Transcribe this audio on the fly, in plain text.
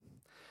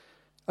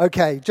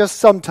Okay, just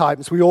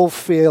sometimes we all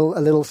feel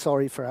a little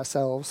sorry for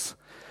ourselves.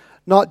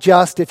 Not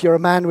just if you're a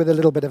man with a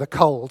little bit of a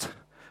cold,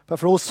 but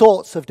for all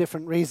sorts of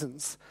different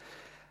reasons.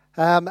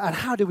 And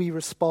how do we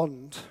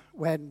respond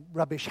when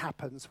rubbish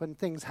happens, when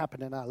things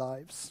happen in our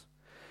lives?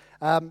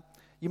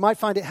 You might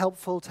find it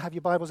helpful to have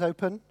your Bibles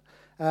open.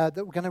 That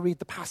we're going to read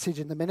the passage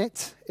in a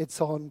minute.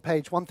 It's on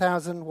page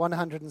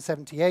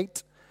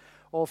 1178.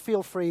 Or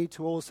feel free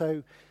to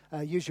also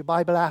use your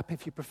Bible app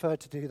if you prefer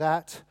to do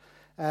that.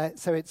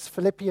 So it's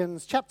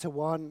Philippians chapter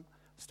 1,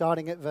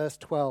 starting at verse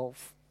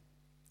 12.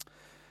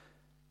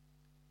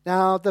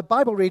 Now, the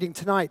Bible reading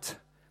tonight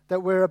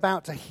that we're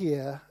about to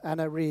hear and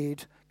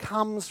read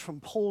comes from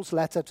Paul's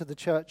letter to the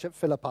church at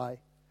Philippi.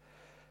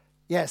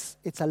 Yes,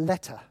 it's a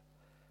letter.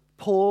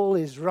 Paul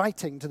is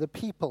writing to the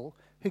people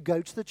who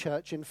go to the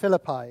church in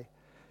Philippi,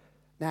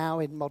 now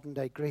in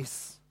modern-day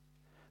Greece.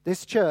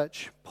 This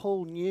church,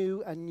 Paul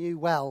knew and knew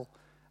well,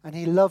 and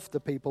he loved the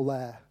people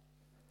there.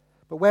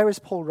 But where is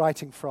Paul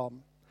writing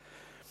from?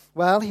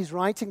 Well, he's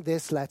writing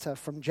this letter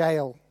from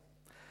jail,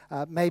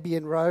 maybe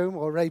in Rome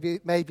or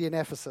maybe in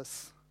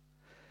Ephesus.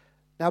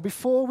 Now,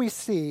 before we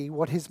see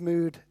what his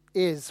mood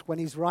is when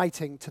he's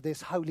writing to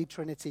this Holy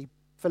Trinity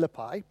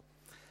Philippi,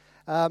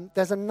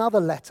 there's another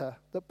letter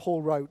that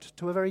Paul wrote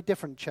to a very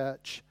different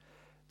church,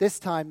 this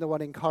time the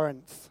one in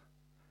Corinth.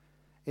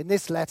 In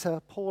this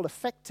letter, Paul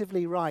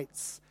effectively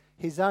writes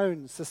his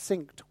own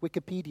succinct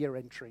Wikipedia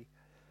entry.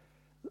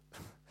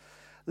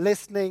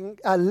 Listen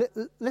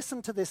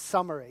to this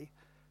summary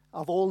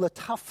of all the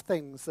tough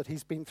things that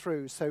he's been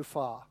through so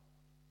far.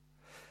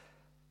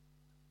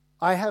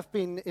 I have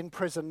been in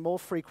prison more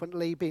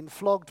frequently, been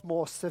flogged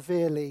more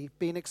severely,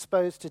 been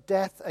exposed to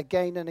death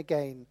again and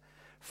again.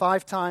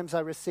 5 times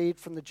I received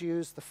from the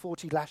Jews the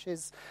 40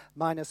 lashes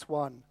minus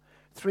 1.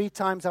 3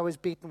 times I was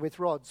beaten with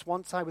rods.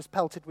 Once I was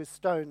pelted with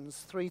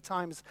stones. 3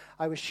 times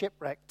I was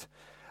shipwrecked.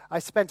 I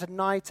spent a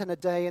night and a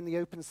day in the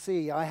open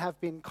sea. I have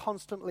been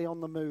constantly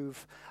on the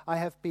move. I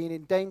have been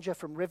in danger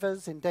from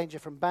rivers, in danger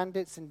from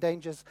bandits, in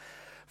dangers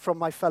from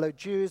my fellow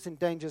Jews, in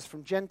dangers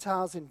from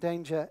Gentiles, in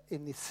danger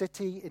in the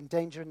city, in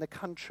danger in the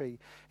country,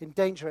 in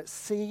danger at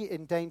sea,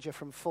 in danger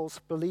from false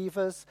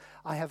believers.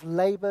 I have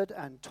labored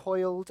and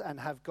toiled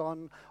and have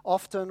gone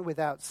often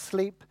without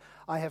sleep.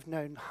 I have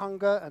known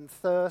hunger and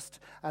thirst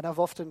and have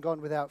often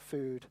gone without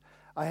food.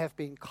 I have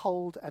been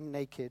cold and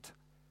naked.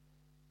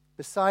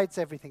 Besides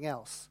everything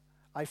else,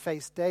 I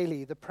face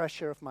daily the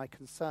pressure of my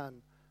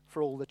concern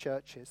for all the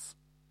churches.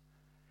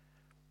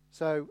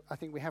 So I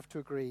think we have to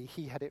agree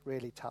he had it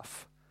really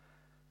tough.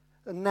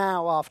 And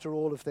now, after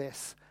all of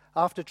this,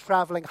 after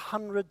traveling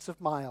hundreds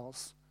of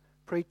miles,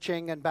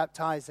 preaching and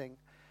baptizing,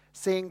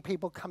 seeing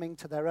people coming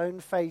to their own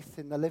faith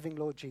in the living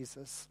Lord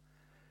Jesus,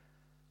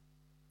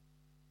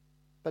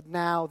 but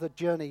now the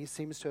journey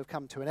seems to have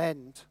come to an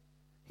end.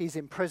 He's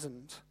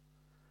imprisoned.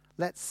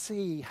 Let's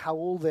see how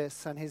all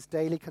this and his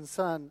daily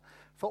concern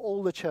for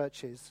all the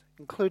churches,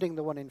 including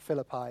the one in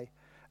Philippi,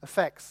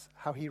 affects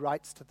how he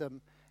writes to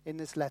them in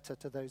this letter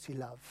to those he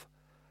loves.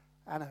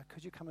 Anna,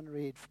 could you come and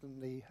read from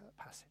the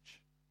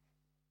passage?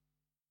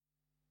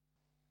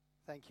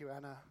 Thank you,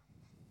 Anna.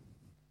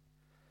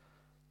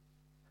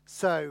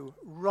 So,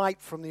 right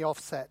from the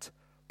offset,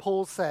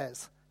 Paul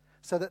says,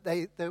 so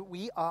that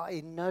we are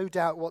in no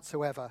doubt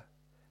whatsoever.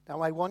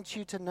 Now, I want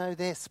you to know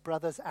this,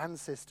 brothers and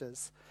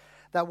sisters,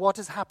 that what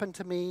has happened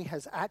to me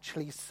has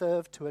actually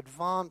served to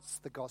advance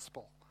the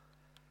gospel.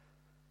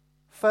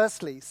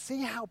 Firstly,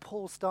 see how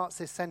Paul starts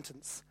this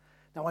sentence.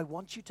 Now, I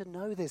want you to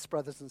know this,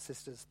 brothers and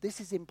sisters. This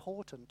is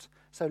important.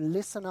 So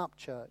listen up,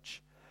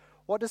 church.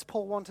 What does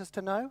Paul want us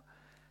to know?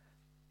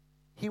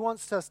 He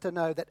wants us to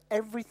know that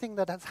everything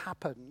that has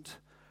happened,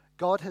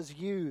 God has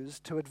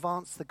used to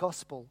advance the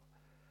gospel.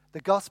 The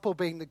gospel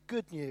being the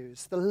good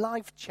news, the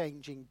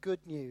life-changing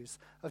good news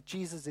of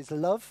Jesus'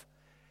 love,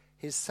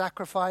 his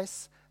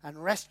sacrifice,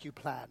 and rescue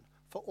plan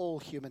for all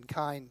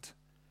humankind.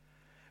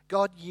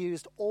 God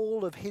used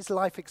all of his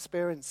life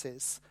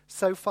experiences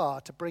so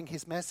far to bring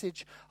his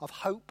message of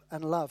hope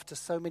and love to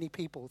so many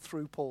people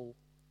through Paul.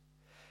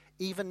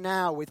 Even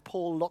now, with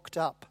Paul locked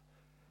up,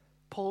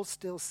 Paul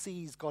still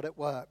sees God at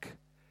work.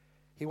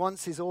 He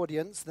wants his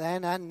audience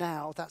then and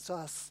now, that's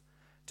us,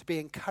 to be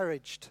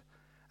encouraged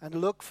and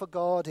look for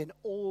God in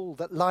all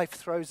that life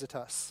throws at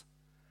us,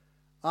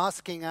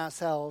 asking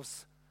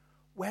ourselves,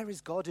 where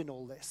is God in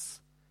all this?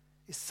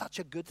 Is such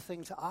a good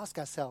thing to ask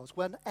ourselves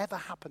whenever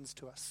happens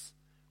to us.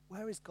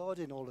 Where is God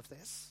in all of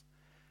this?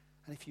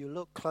 And if you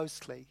look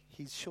closely,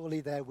 he's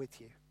surely there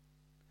with you.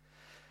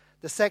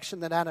 The section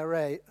that Anna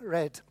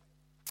read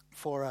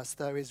for us,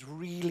 though, is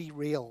really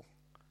real.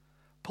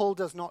 Paul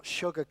does not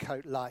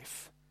sugarcoat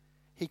life.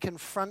 He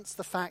confronts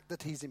the fact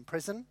that he's in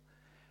prison.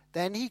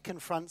 Then he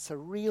confronts a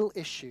real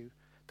issue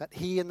that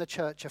he and the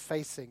church are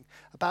facing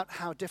about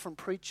how different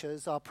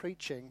preachers are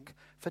preaching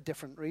for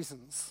different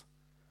reasons.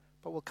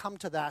 But we'll come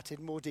to that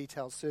in more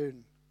detail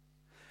soon.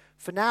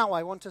 For now,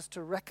 I want us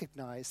to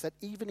recognize that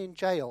even in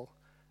jail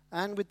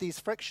and with these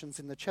frictions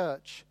in the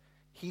church,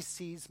 he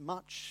sees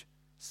much,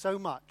 so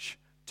much,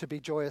 to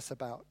be joyous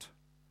about.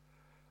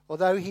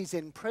 Although he's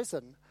in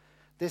prison,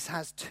 this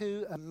has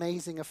two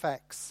amazing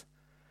effects.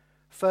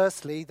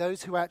 Firstly,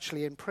 those who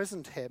actually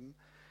imprisoned him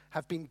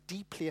have been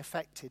deeply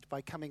affected by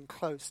coming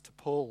close to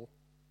Paul.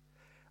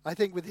 I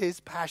think with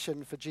his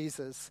passion for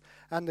Jesus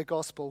and the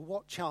gospel,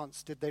 what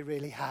chance did they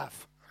really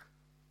have?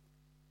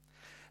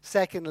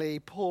 Secondly,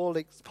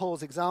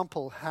 Paul's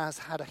example has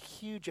had a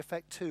huge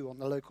effect too on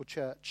the local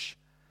church,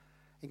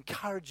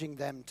 encouraging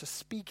them to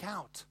speak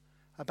out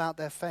about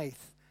their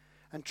faith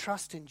and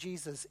trust in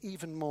Jesus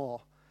even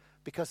more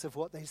because of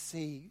what they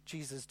see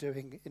Jesus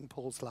doing in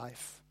Paul's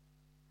life.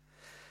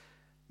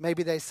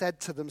 Maybe they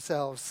said to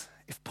themselves,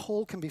 if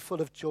Paul can be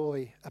full of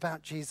joy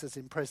about Jesus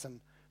in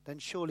prison, then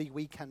surely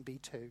we can be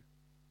too.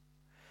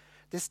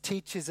 This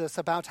teaches us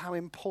about how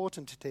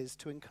important it is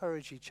to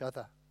encourage each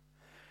other.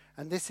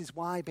 And this is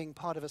why being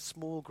part of a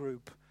small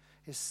group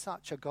is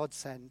such a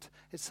godsend.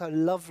 It's so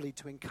lovely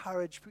to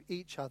encourage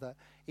each other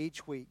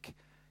each week,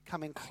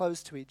 coming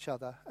close to each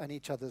other and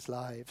each other's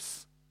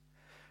lives,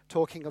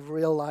 talking of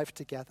real life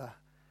together,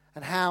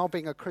 and how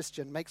being a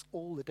Christian makes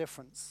all the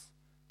difference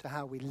to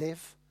how we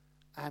live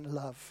and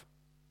love.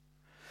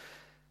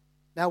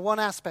 Now, one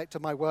aspect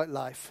of my work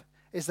life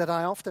is that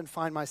I often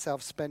find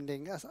myself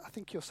spending, as I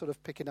think you're sort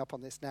of picking up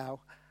on this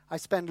now, I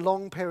spend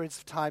long periods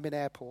of time in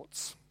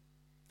airports.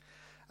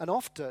 And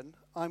often,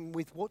 I'm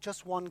with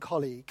just one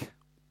colleague.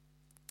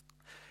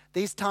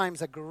 These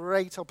times are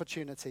great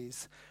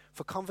opportunities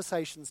for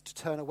conversations to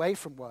turn away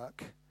from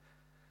work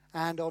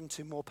and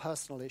onto more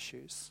personal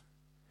issues.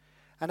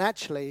 And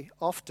actually,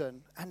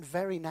 often, and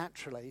very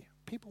naturally,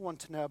 people want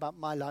to know about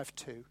my life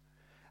too,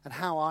 and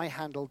how I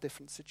handle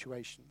different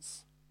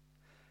situations.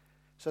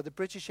 So the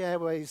British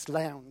Airways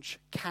Lounge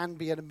can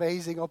be an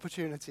amazing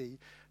opportunity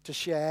to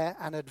share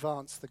and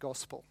advance the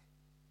gospel.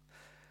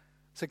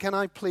 So can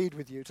I plead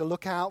with you to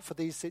look out for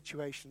these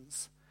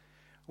situations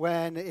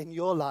when in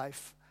your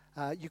life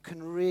you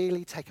can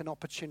really take an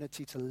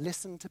opportunity to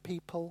listen to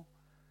people,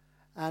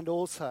 and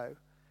also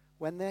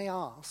when they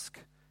ask,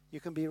 you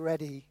can be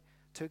ready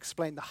to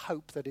explain the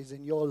hope that is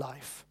in your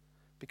life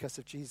because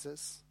of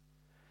Jesus.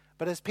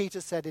 But as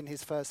Peter said in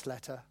his first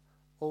letter,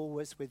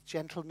 always with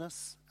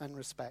gentleness and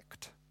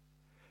respect.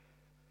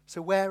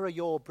 So where are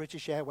your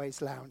British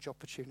Airways Lounge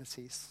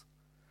opportunities?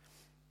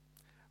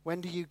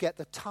 When do you get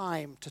the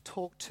time to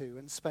talk to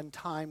and spend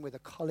time with a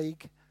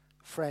colleague,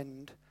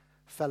 friend,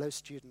 fellow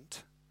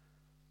student?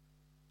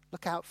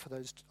 Look out for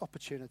those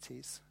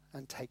opportunities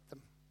and take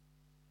them.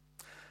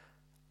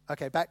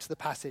 Okay, back to the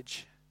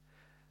passage.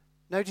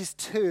 Notice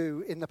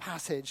too in the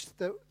passage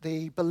that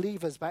the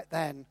believers back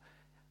then,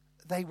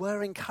 they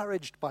were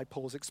encouraged by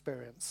Paul's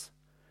experience,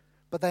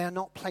 but they are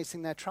not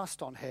placing their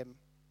trust on him.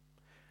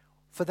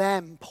 For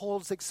them,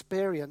 Paul's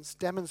experience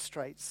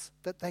demonstrates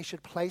that they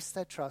should place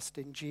their trust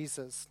in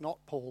Jesus, not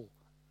Paul.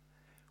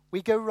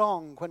 We go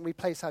wrong when we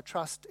place our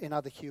trust in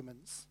other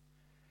humans,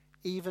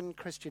 even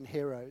Christian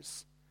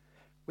heroes.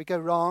 We go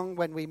wrong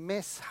when we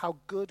miss how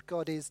good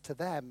God is to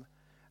them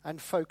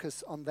and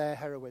focus on their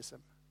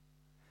heroism.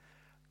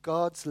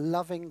 God's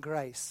loving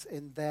grace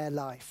in their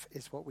life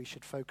is what we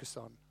should focus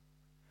on.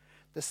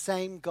 The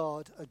same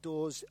God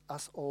adores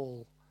us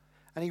all,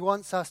 and he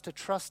wants us to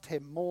trust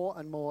him more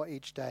and more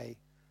each day.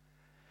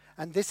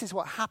 And this is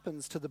what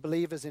happens to the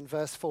believers in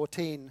verse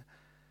 14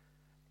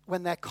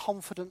 when their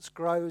confidence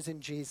grows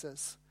in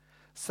Jesus,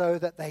 so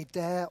that they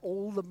dare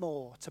all the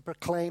more to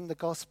proclaim the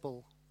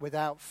gospel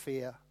without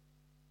fear.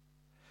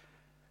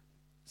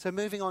 So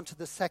moving on to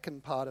the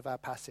second part of our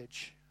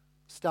passage,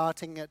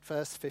 starting at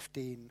verse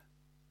 15.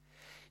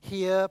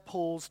 Here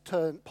Paul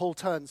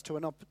turns to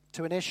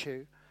an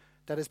issue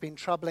that has been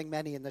troubling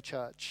many in the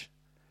church,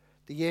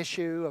 the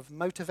issue of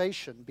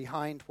motivation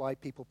behind why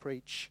people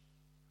preach.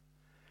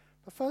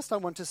 But first I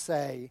want to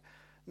say,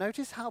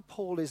 notice how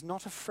Paul is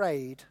not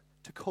afraid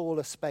to call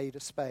a spade a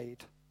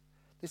spade.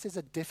 This is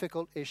a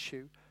difficult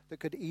issue that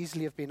could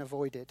easily have been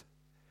avoided.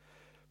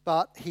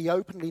 But he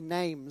openly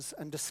names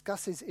and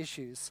discusses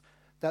issues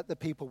that the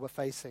people were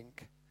facing.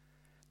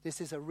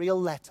 This is a real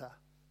letter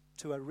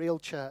to a real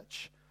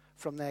church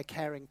from their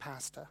caring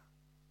pastor.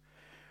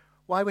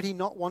 Why would he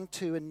not want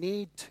to and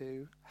need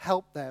to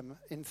help them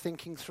in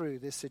thinking through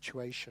this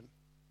situation?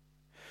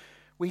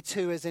 We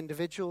too, as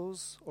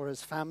individuals or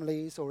as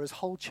families or as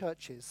whole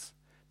churches,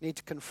 need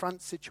to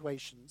confront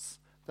situations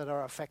that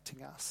are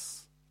affecting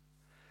us.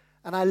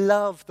 And I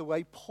love the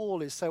way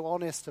Paul is so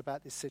honest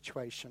about this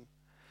situation.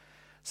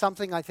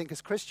 Something I think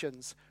as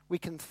Christians, we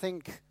can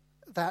think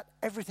that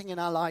everything in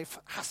our life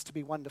has to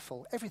be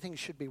wonderful. Everything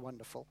should be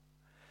wonderful.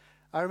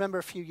 I remember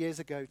a few years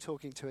ago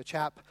talking to a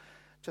chap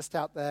just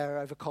out there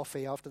over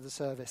coffee after the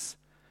service,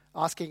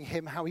 asking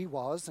him how he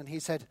was, and he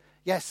said,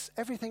 yes,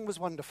 everything was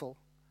wonderful.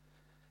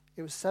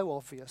 It was so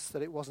obvious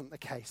that it wasn't the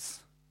case.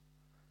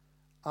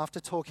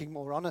 After talking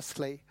more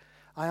honestly,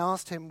 I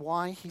asked him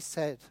why he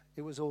said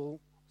it was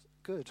all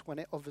good when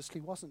it obviously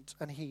wasn't,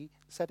 and he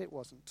said it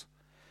wasn't.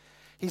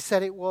 He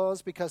said it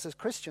was because as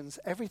Christians,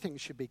 everything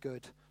should be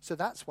good, so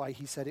that's why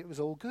he said it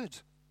was all good.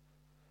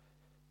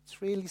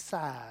 It's really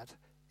sad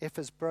if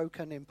as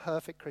broken,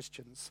 imperfect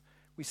Christians,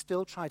 we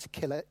still try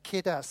to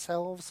kid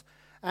ourselves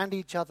and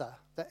each other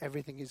that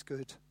everything is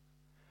good.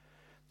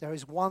 There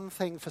is one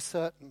thing for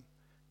certain.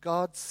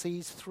 God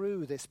sees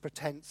through this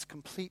pretense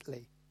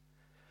completely.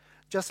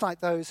 Just like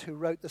those who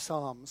wrote the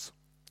Psalms,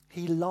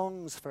 he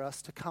longs for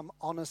us to come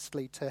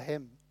honestly to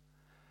him,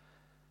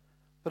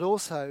 but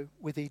also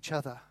with each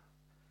other.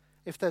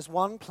 If there's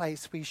one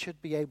place we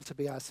should be able to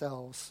be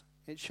ourselves,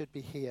 it should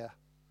be here.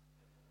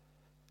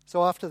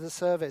 So after the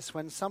service,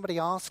 when somebody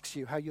asks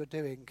you how you're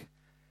doing,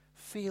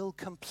 feel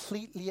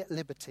completely at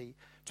liberty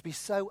to be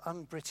so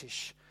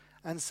un-British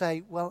and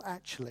say, well,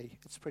 actually,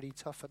 it's pretty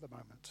tough at the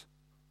moment.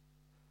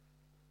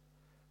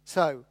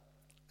 So,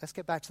 let's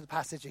get back to the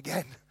passage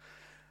again.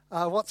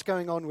 What's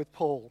going on with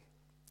Paul?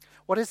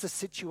 What is the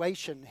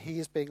situation he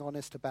is being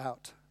honest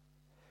about?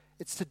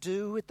 It's to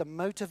do with the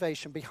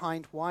motivation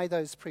behind why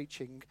those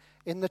preaching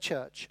in the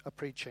church are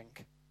preaching.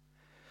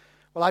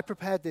 Well, I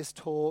prepared this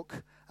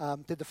talk,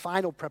 did the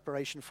final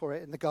preparation for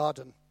it in the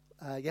garden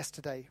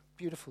yesterday.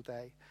 Beautiful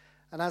day.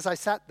 And as I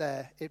sat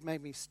there, it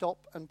made me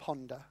stop and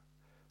ponder.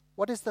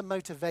 What is the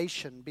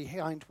motivation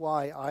behind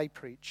why I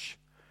preach?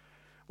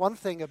 One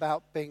thing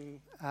about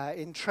being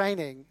in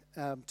training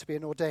to be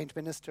an ordained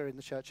minister in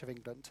the Church of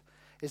England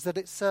is that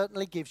it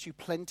certainly gives you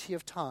plenty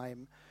of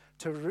time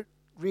to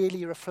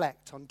really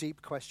reflect on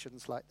deep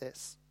questions like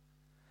this.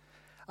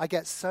 I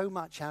get so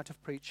much out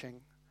of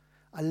preaching.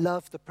 I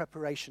love the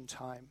preparation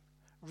time,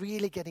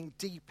 really getting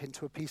deep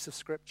into a piece of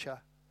scripture.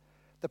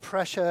 The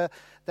pressure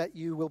that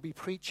you will be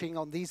preaching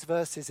on these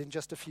verses in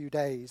just a few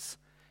days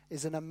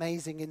is an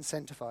amazing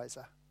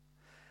incentivizer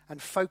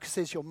and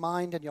focuses your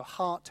mind and your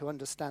heart to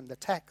understand the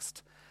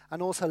text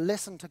and also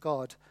listen to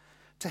God,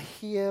 to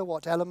hear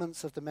what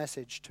elements of the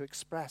message to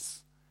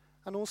express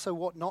and also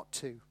what not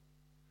to.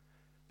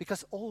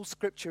 Because all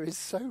scripture is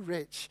so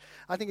rich,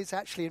 I think it's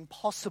actually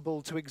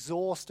impossible to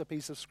exhaust a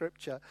piece of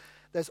scripture.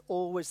 There's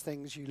always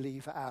things you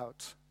leave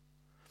out.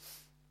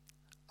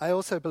 I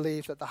also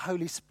believe that the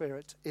Holy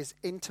Spirit is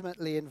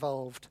intimately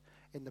involved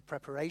in the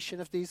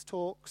preparation of these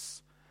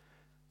talks,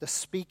 the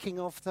speaking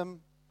of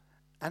them,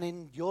 and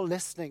in your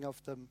listening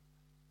of them,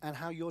 and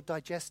how you're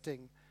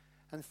digesting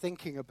and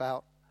thinking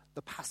about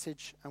the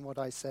passage and what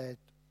I said.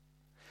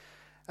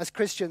 As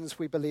Christians,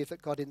 we believe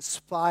that God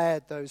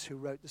inspired those who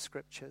wrote the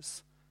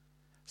scriptures.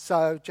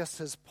 So just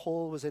as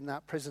Paul was in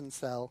that prison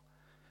cell,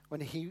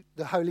 when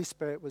the Holy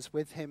Spirit was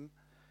with him,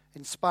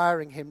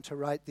 inspiring him to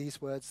write these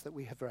words that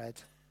we have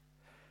read.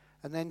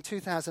 And then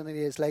 2,000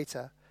 years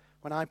later,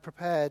 when I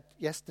prepared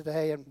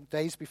yesterday and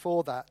days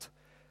before that,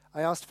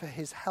 I asked for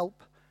his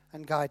help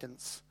and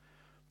guidance,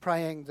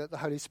 praying that the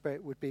Holy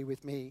Spirit would be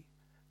with me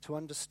to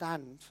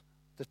understand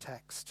the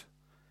text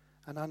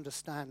and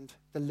understand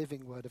the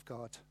living Word of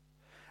God.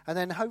 And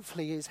then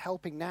hopefully he's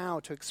helping now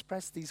to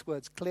express these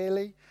words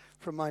clearly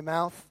from my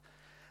mouth.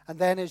 And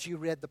then as you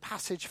read the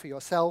passage for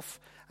yourself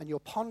and you're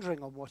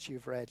pondering on what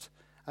you've read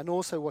and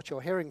also what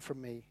you're hearing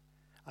from me,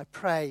 I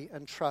pray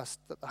and trust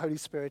that the Holy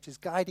Spirit is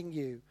guiding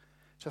you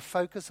to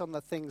focus on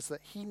the things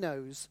that he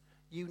knows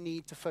you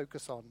need to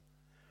focus on,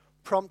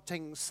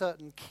 prompting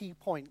certain key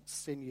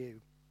points in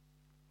you.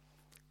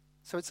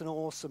 So it's an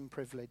awesome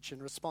privilege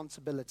and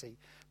responsibility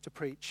to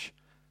preach,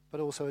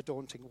 but also a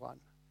daunting one.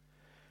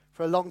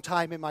 For a long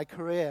time in my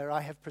career,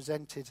 I have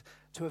presented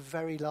to a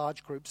very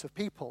large groups of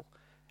people,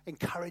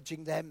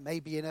 encouraging them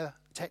maybe in a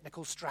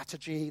technical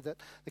strategy that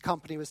the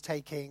company was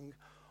taking,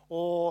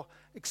 or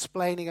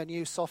explaining a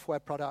new software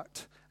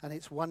product and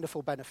its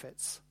wonderful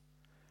benefits.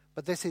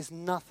 But this is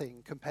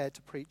nothing compared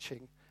to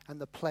preaching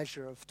and the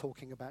pleasure of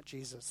talking about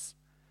Jesus.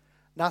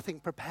 Nothing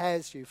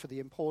prepares you for the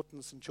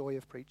importance and joy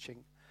of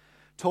preaching.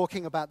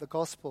 Talking about the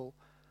gospel,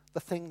 the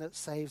thing that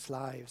saves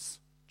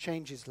lives,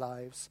 changes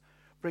lives,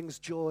 brings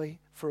joy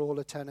for all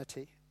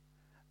eternity.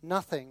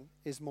 Nothing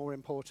is more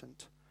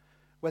important,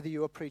 whether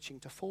you are preaching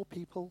to 4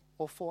 people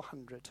or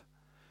 400.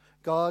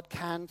 God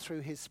can,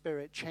 through his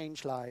Spirit,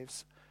 change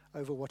lives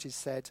over what is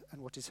said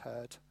and what is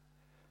heard.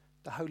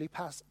 The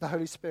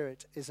Holy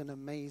Spirit is an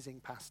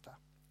amazing pastor.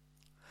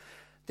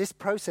 This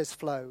process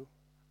flow,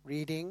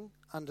 reading,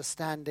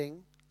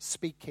 understanding,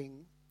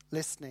 speaking,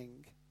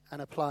 listening,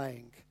 and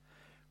applying,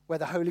 where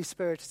the Holy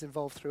Spirit is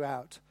involved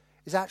throughout,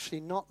 is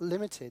actually not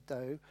limited,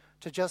 though,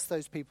 to just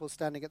those people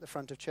standing at the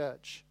front of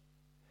church.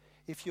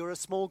 If you're a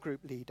small group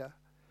leader,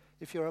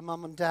 if you're a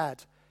mum and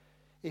dad,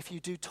 if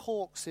you do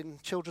talks in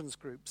children's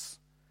groups,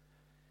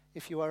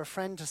 if you are a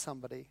friend to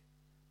somebody,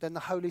 then the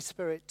Holy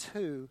Spirit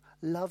too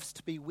loves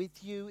to be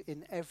with you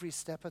in every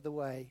step of the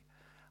way,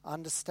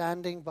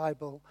 understanding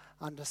Bible,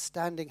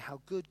 understanding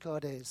how good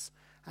God is,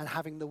 and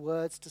having the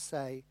words to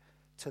say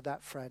to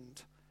that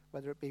friend,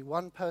 whether it be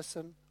one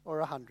person or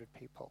 100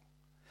 people.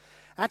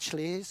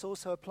 Actually, this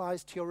also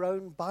applies to your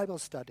own Bible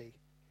study.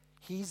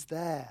 He's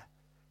there,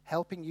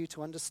 helping you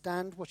to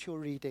understand what you're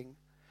reading,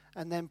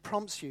 and then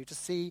prompts you to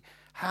see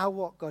how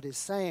what God is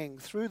saying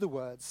through the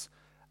words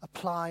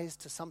applies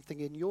to something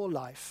in your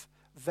life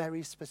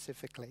very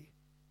specifically.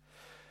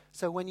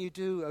 So when you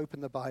do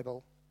open the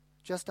Bible,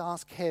 just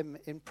ask him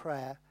in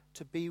prayer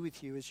to be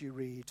with you as you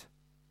read.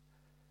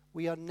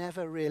 We are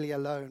never really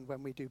alone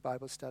when we do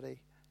Bible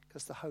study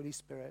because the Holy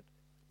Spirit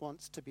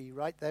wants to be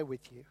right there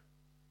with you.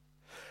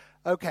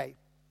 Okay,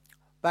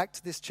 back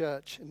to this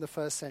church in the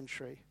first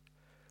century.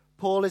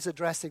 Paul is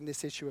addressing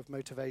this issue of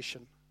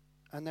motivation,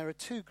 and there are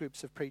two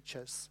groups of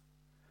preachers.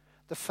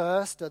 The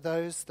first are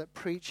those that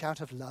preach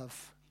out of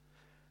love.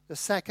 The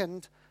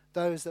second,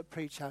 those that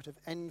preach out of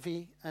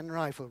envy and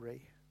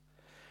rivalry.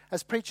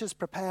 As preachers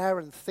prepare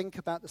and think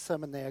about the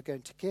sermon they are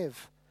going to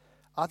give,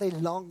 are they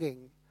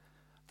longing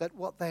that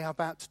what they are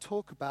about to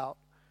talk about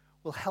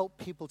will help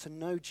people to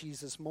know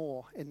Jesus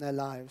more in their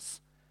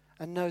lives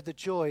and know the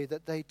joy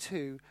that they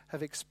too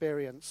have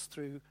experienced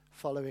through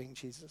following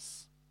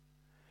Jesus?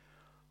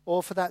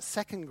 Or for that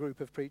second group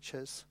of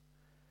preachers,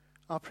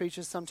 are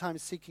preachers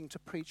sometimes seeking to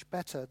preach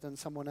better than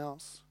someone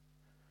else,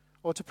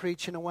 or to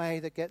preach in a way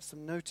that gets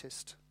them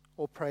noticed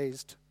or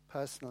praised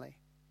personally?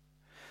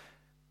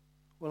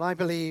 Well, I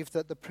believe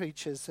that the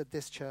preachers at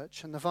this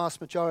church, and the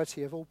vast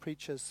majority of all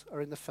preachers,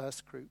 are in the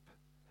first group,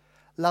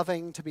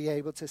 loving to be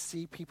able to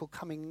see people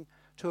coming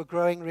to a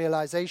growing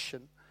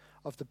realization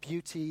of the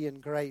beauty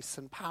and grace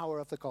and power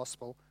of the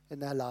gospel in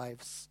their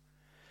lives.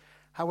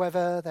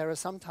 However, there are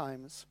some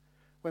times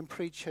when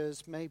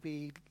preachers may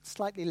be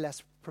slightly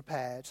less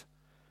prepared,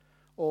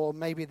 or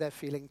maybe they're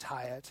feeling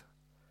tired,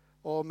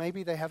 or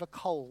maybe they have a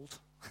cold,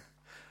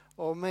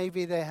 or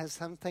maybe they have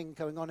something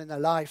going on in their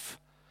life.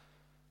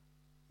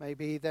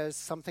 Maybe there's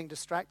something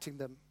distracting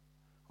them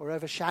or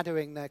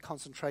overshadowing their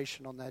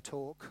concentration on their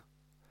talk.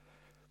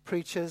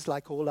 Preachers,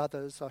 like all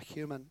others, are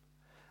human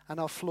and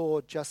are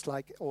flawed just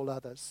like all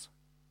others,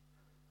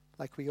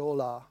 like we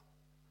all are.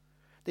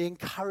 The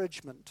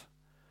encouragement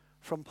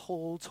from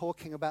Paul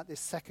talking about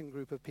this second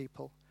group of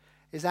people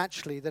is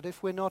actually that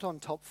if we're not on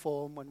top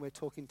form when we're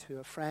talking to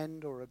a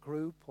friend or a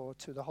group or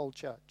to the whole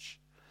church,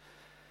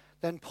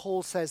 then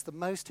Paul says the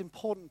most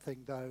important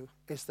thing, though,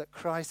 is that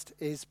Christ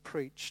is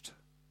preached.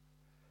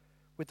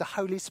 With the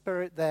Holy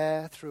Spirit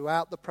there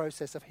throughout the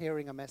process of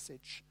hearing a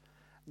message,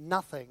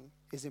 nothing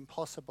is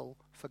impossible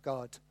for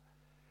God.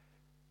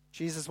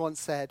 Jesus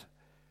once said,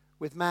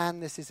 "With man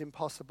this is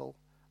impossible,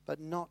 but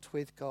not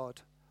with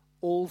God.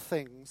 All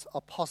things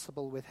are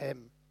possible with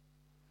him."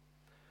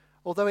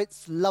 Although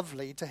it's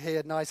lovely to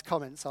hear nice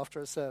comments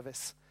after a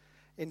service,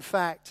 in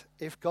fact,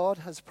 if God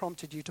has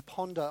prompted you to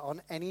ponder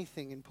on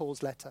anything in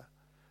Paul's letter,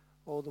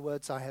 or the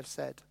words I have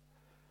said,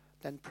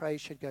 then praise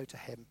should go to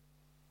him.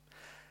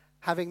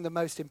 Having the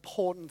most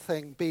important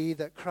thing be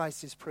that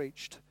Christ is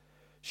preached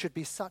should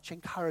be such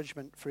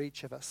encouragement for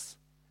each of us.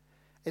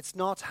 It's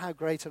not how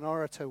great an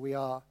orator we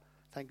are,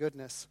 thank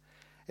goodness.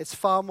 It's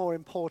far more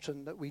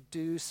important that we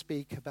do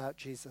speak about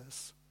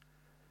Jesus.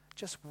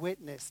 Just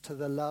witness to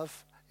the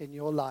love in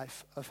your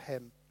life of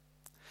him.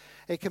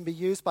 It can be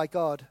used by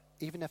God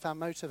even if our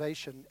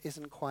motivation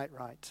isn't quite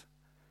right.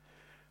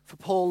 For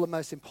Paul, the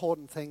most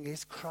important thing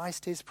is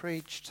Christ is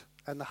preached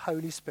and the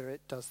Holy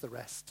Spirit does the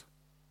rest.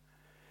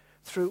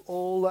 Through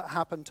all that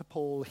happened to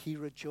Paul, he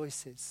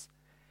rejoices.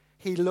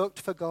 He looked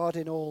for God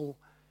in all,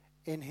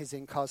 in his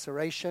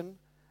incarceration,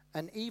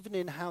 and even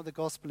in how the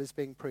gospel is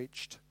being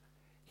preached.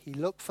 He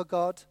looked for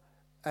God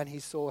and he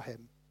saw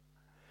him.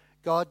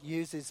 God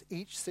uses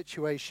each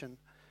situation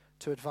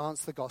to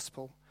advance the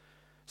gospel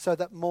so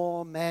that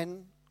more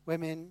men,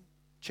 women,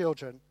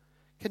 children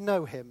can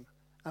know him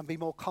and be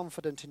more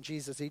confident in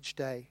Jesus each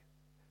day.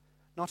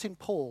 Not in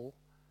Paul,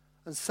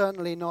 and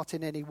certainly not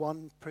in any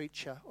one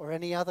preacher or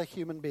any other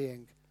human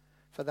being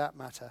for that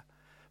matter,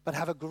 but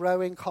have a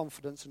growing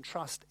confidence and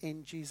trust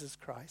in Jesus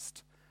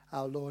Christ,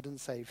 our Lord and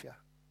Savior.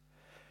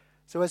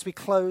 So as we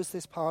close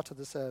this part of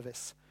the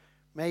service,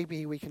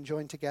 maybe we can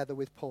join together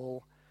with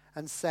Paul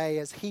and say,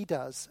 as he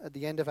does at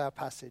the end of our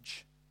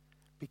passage,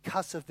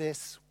 because of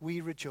this we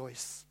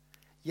rejoice.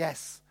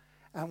 Yes,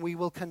 and we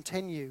will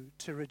continue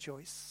to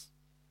rejoice.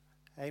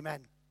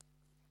 Amen.